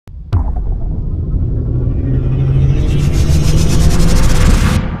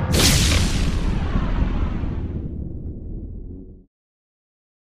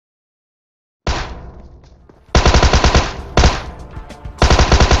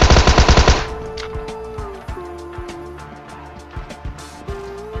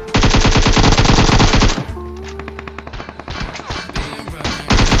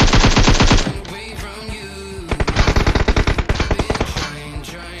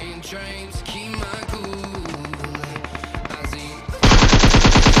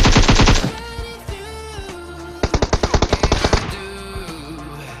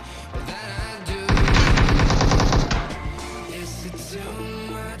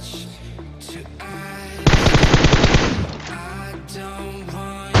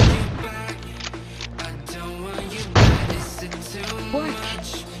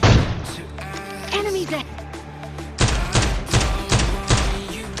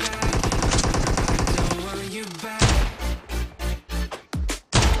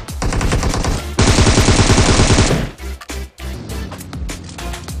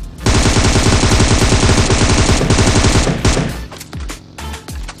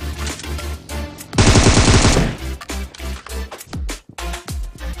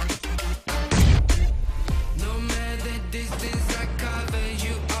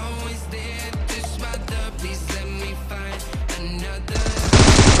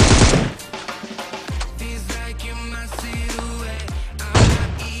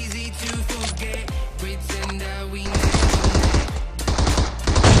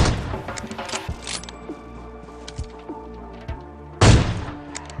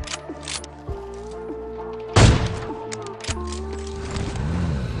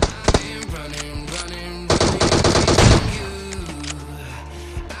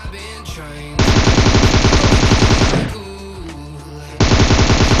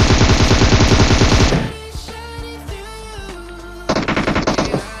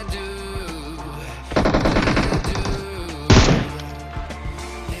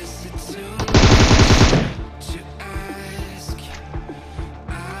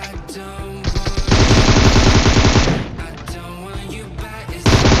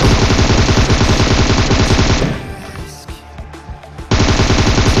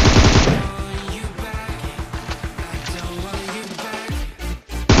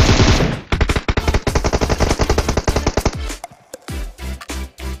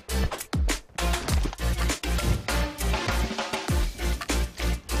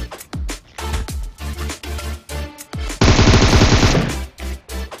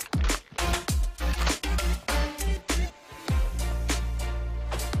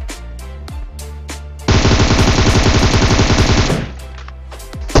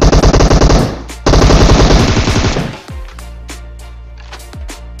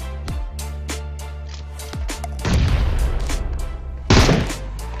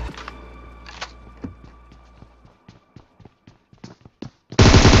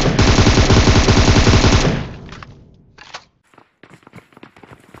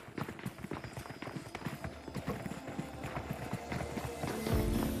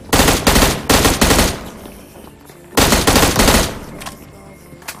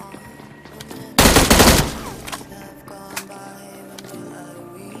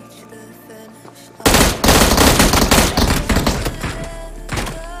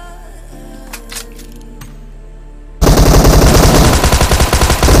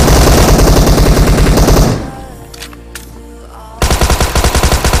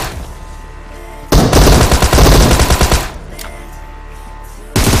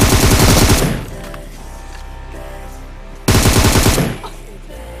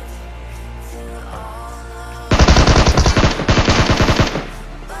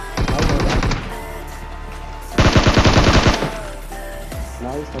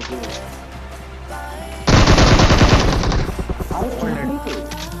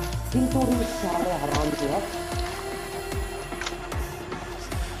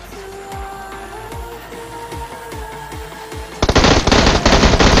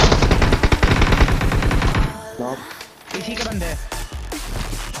इसी के बंदे हैं।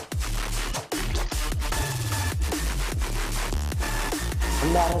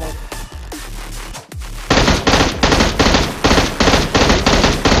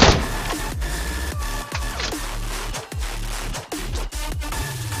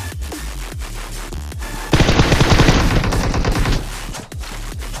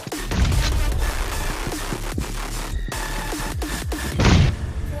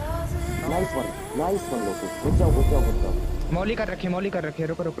 नाइस वन लोग, रुक जाओ। मौली कर रखी है,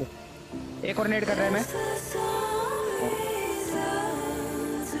 रुको। एक और नेट कर रहा है मैं।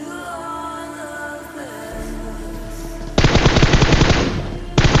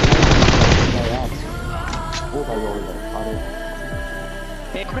 वो भाई अरे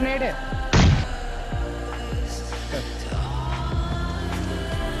एक और नेट है।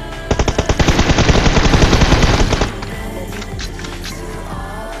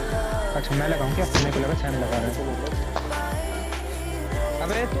 अच्छा मैं लगाऊं क्या? मेरे को लगा सैम लगा रहा है।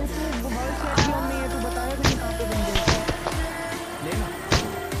 अबे तू मोबाइल से क्यों नहीं है? तू बताया भी नहीं कहां पे बंदे लेना।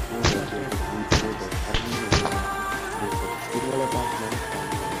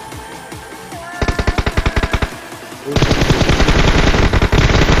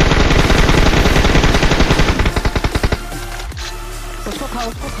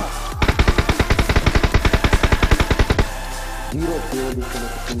 जीरो केवल इसके लिए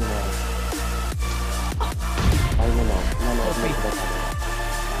कुछ नहीं मारा भाई मैं ना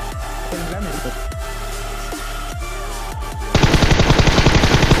चल रहा मेरे को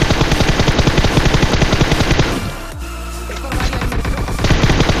एक और वाली आई मेरे को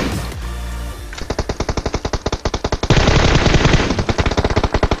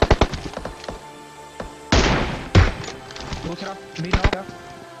दूसरा भी नॉक है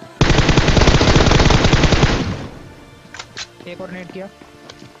एक और नेट किया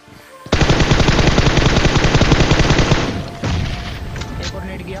एक और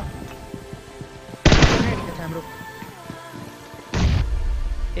नेट किया सैम रुक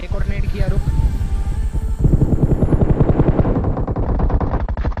एक और नेट किया रुक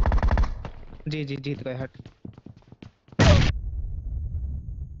जी जी जीत गए हट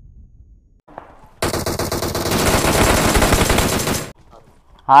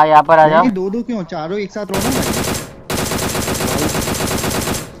हाँ यहाँ पर आ जाओ दो दो क्यों चारों एक साथ रहो ना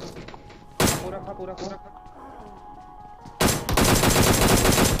पूरा खा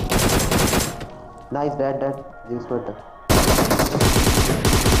nice dead zero squad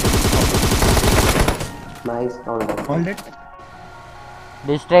nice all dead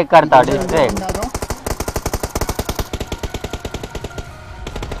distract करता डिस्ट्रैक्ट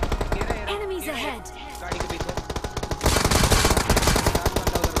Enemies ahead. गाड़ी के पीछे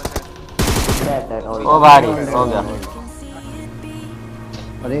डेड ऑल ओ भारी हो गया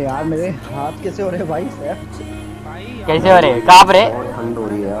अरे यार मेरे हाथ कैसे हो रहे भाई सर भाई कैसे हो रहे कहाँ पर है बहुत ठंड हो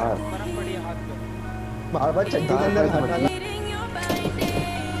रही है यार बर्फ पड़ी है हाथ पे बार चड्डी के अंदर हाथ डाला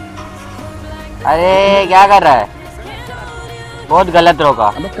अरे क्या कर रहा है बहुत गलत रोका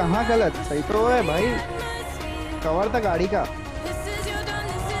अबे कहाँ गलत सही तो है भाई कवर था गाड़ी का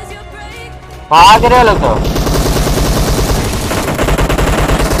भाग रहे हो लोग तो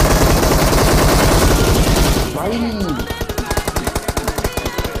भाई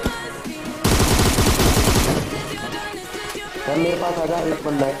सर मेरे पास आ जा एक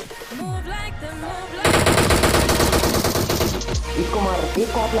बंदा है इसको मार एक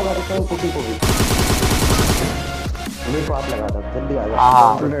को आप लगा देता हूँ कुटी को भी मेरे को आप लगा दो जल्दी आ जा हाँ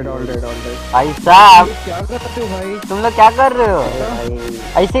ऑलरेडी भाई साहब क्या करते हो भाई तुम लोग क्या कर रहे हो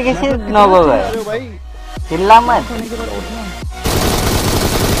भाई ऐसे कैसे नॉक हो गए भाई चिल्ला मत होने के बाद उठना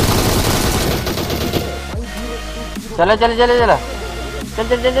चलो चलो चलो चलो चल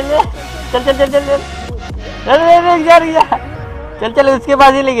चल चल चल चल चल चल चल चल चल चल उसके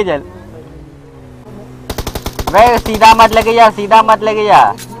पास ही लेके चल अबे सीधा मत लेके जा सीधा मत लेके जा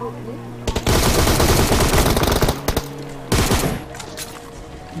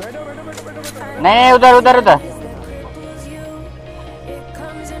नहीं उधर उधर उधर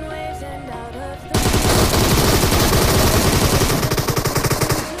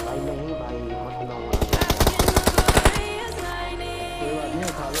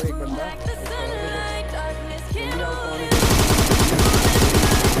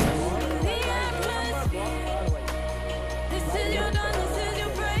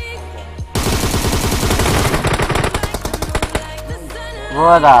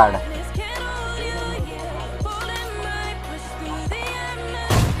वो दाड़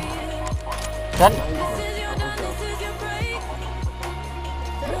चल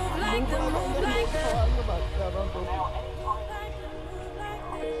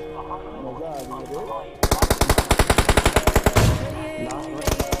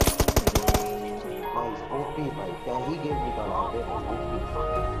ओपी भाई क्या ही गेम निकाला है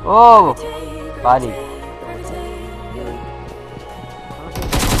ओ बारी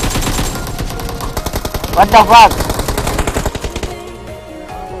What the fuck?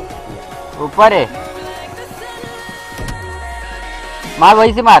 ऊपर है मार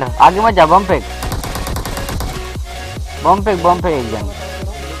वही से मार आगे मत जा बम फेंक एक जन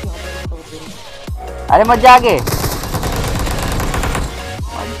अरे मत जा आगे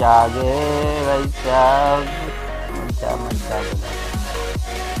भाई साहब मत जा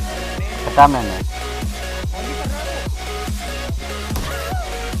पता मैंने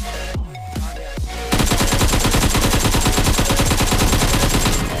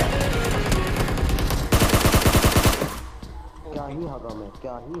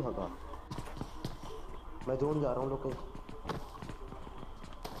क्या ही होगा मैं जोन जा रहा हूँ लोग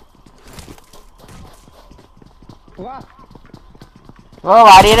वाह वो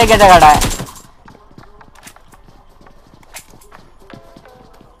वारी रे कैसे खड़ा है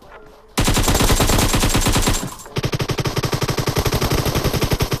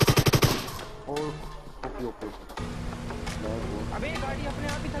अबे गाड़ी अपने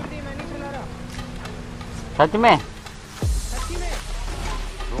आप ही चल रही है मैं नहीं चला रहा सच में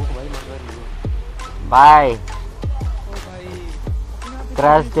भाई ओ भाई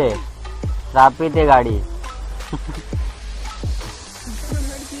क्रश थे रापी थे गाड़ी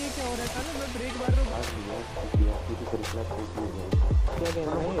क्या हो रहा है मैं ब्रेक मार रहा हूँ क्या कह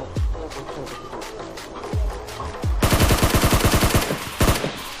रहा है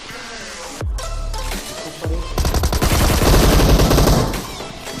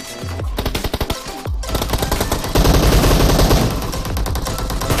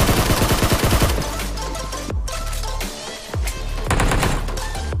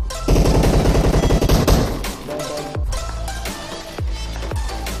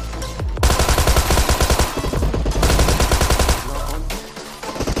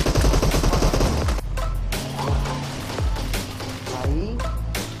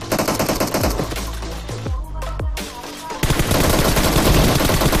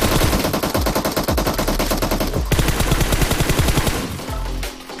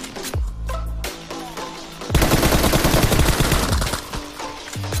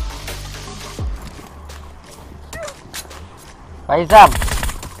भाई साहब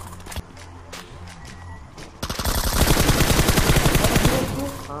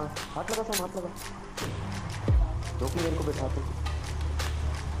हाँ हाथ लगा हाथ लगा रोक मेरे को बैठा दो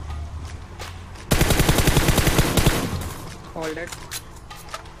ऑल डेड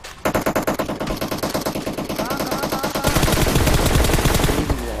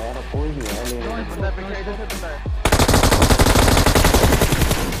कोई नहीं है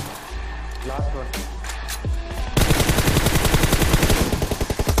लास्ट वन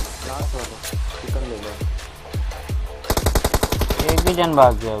चिकन ले लो एक भी जन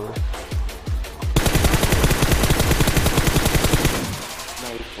भाग गया वो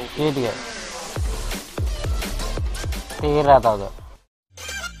जीत गया तीर रहा था उधर